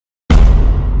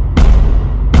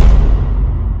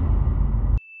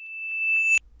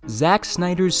Zack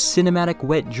Snyder's cinematic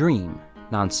wet dream.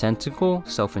 Nonsensical,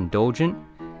 self-indulgent,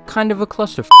 kind of a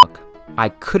clusterfuck. I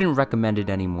couldn't recommend it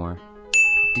anymore.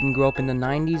 Didn't grow up in the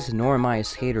 90s, nor am I a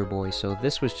skater boy, so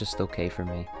this was just okay for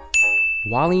me.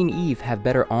 Wally and Eve have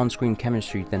better on-screen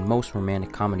chemistry than most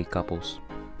romantic comedy couples.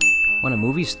 When a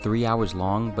movie's 3 hours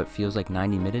long but feels like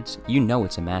 90 minutes, you know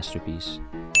it's a masterpiece.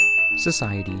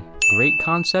 Society. Great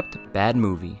concept, bad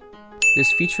movie.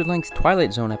 This feature-length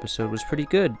Twilight Zone episode was pretty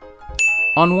good.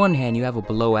 On one hand, you have a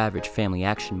below-average family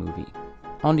action movie.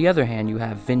 On the other hand, you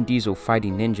have Vin Diesel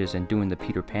fighting ninjas and doing the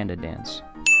Peter Panda dance.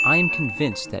 I am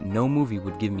convinced that no movie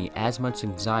would give me as much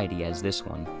anxiety as this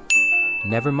one.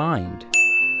 Never mind.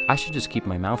 I should just keep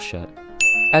my mouth shut.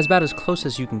 As about as close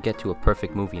as you can get to a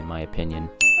perfect movie in my opinion.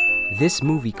 This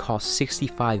movie cost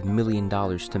 $65 million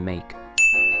to make.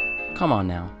 Come on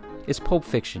now, it's Pulp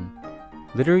Fiction.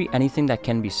 Literally anything that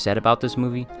can be said about this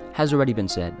movie has already been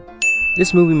said.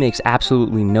 This movie makes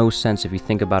absolutely no sense if you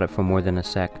think about it for more than a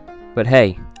sec. But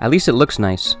hey, at least it looks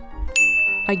nice.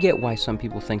 I get why some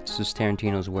people think this is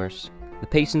Tarantino's worst. The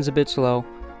pacing's a bit slow.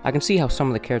 I can see how some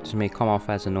of the characters may come off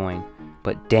as annoying.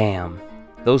 But damn,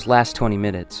 those last 20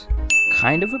 minutes.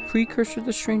 Kind of a precursor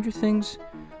to Stranger Things.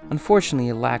 Unfortunately,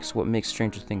 it lacks what makes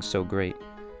Stranger Things so great.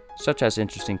 Such as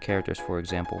interesting characters, for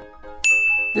example.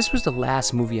 This was the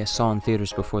last movie I saw in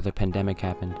theaters before the pandemic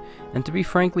happened, and to be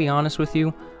frankly honest with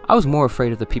you, I was more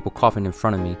afraid of the people coughing in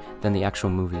front of me than the actual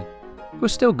movie. It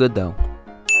was still good though.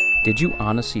 Did you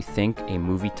honestly think a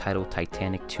movie titled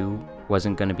Titanic 2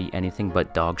 wasn't gonna be anything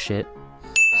but dog shit?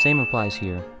 Same applies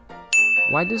here.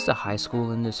 Why does the high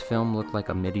school in this film look like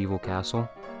a medieval castle?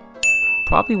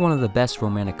 Probably one of the best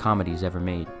romantic comedies ever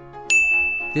made.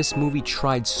 This movie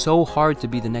tried so hard to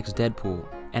be the next Deadpool,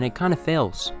 and it kinda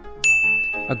fails.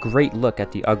 A great look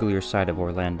at the uglier side of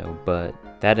Orlando, but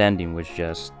that ending was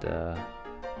just,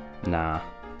 nah.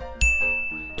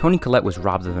 Toni Collette was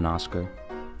robbed of an Oscar.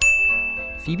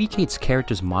 Phoebe Cates'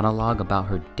 character's monologue about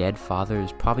her dead father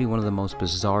is probably one of the most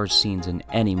bizarre scenes in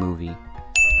any movie.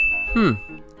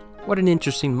 What an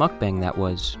interesting mukbang that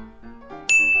was.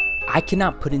 I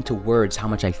cannot put into words how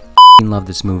much I f***ing love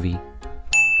this movie.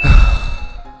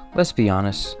 Let's be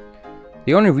honest.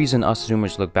 The only reason us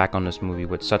Zoomers look back on this movie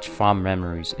with such fond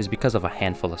memories is because of a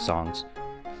handful of songs.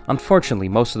 Unfortunately,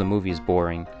 most of the movie is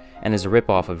boring, and is a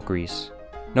rip-off of Grease.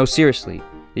 No, seriously,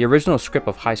 the original script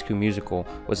of High School Musical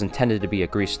was intended to be a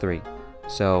Grease 3,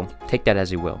 so take that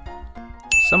as you will.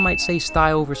 Some might say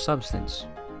style over substance.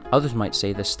 Others might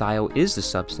say the style is the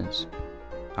substance.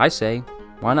 I say,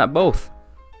 why not both?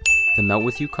 The Melt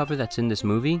With You cover that's in this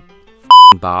movie?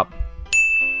 F***ing bop.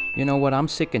 You know what, I'm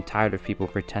sick and tired of people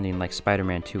pretending like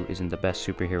Spider-Man 2 isn't the best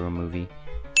superhero movie.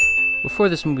 Before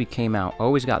this movie came out, I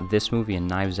always got this movie and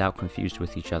Knives Out confused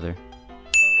with each other.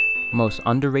 Most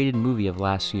underrated movie of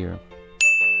last year.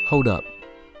 Hold up,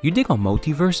 you dig on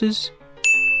multiverses?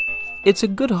 It's a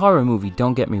good horror movie,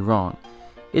 don't get me wrong.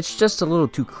 It's just a little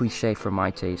too cliche for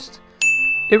my taste.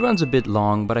 It runs a bit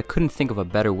long, but I couldn't think of a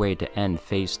better way to end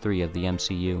Phase 3 of the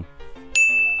MCU.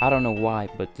 I don't know why,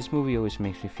 but this movie always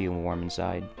makes me feel warm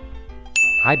inside.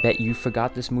 I bet you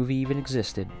forgot this movie even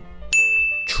existed.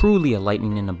 Truly a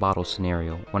lightning in a bottle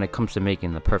scenario when it comes to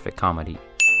making the perfect comedy.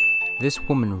 This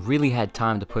woman really had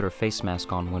time to put her face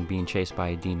mask on when being chased by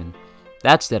a demon.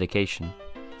 That's dedication.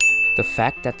 The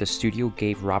fact that the studio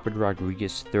gave Robert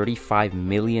Rodriguez $35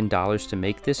 million to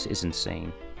make this is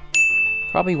insane.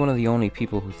 Probably one of the only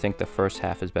people who think the first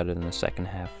half is better than the second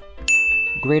half.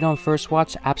 Great on first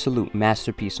watch, absolute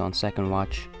masterpiece on second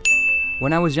watch.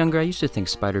 When I was younger, I used to think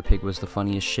Spider-Pig was the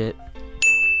funniest shit.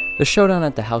 The showdown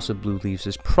at the House of Blue Leaves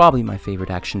is probably my favorite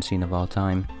action scene of all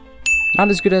time. Not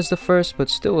as good as the first, but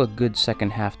still a good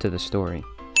second half to the story.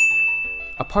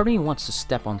 A part of me wants to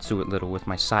step on Stuart Little with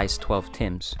my size 12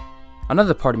 Timbs.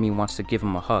 Another part of me wants to give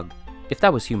him a hug, if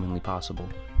that was humanly possible.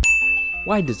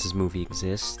 Why does this movie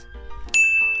exist?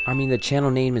 I mean, the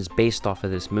channel name is based off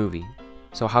of this movie,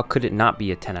 so how could it not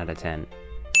be a 10 out of 10?